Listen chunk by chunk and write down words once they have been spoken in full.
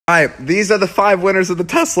All right, these are the 5 winners of the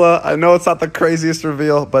Tesla. I know it's not the craziest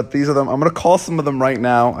reveal, but these are them. I'm going to call some of them right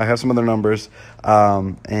now. I have some of their numbers.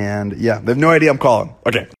 And yeah, they have no idea I'm calling.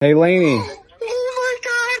 Okay. Hey, Lainey. Oh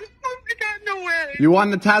my God, no way. You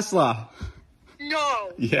won the Tesla.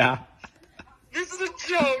 No. Yeah. This is a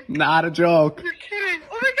joke. Not a joke. You're kidding.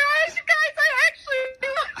 Oh my gosh, you guys, I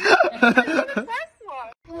actually won a Tesla.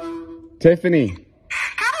 Tiffany.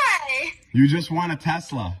 Hi. You just won a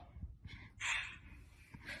Tesla.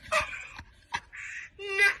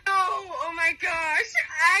 No, oh my gosh.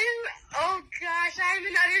 I'm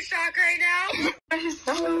in utter shock right now.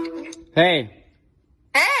 Hey.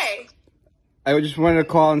 Hey. I just wanted to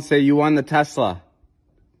call and say you won the Tesla.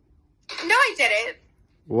 No, I didn't.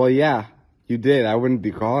 Well, yeah, you did. I wouldn't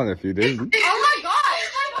be calling if you didn't. Oh my gosh.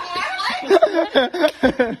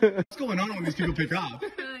 What's going on when these people pick up?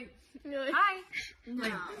 Hi.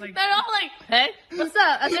 They're all like, hey, what's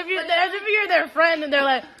up? As if you're their friend, and they're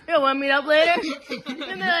like, yo, want to meet up later? And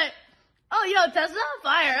they're like, oh, yo, Tesla on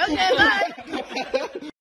fire. Okay, bye.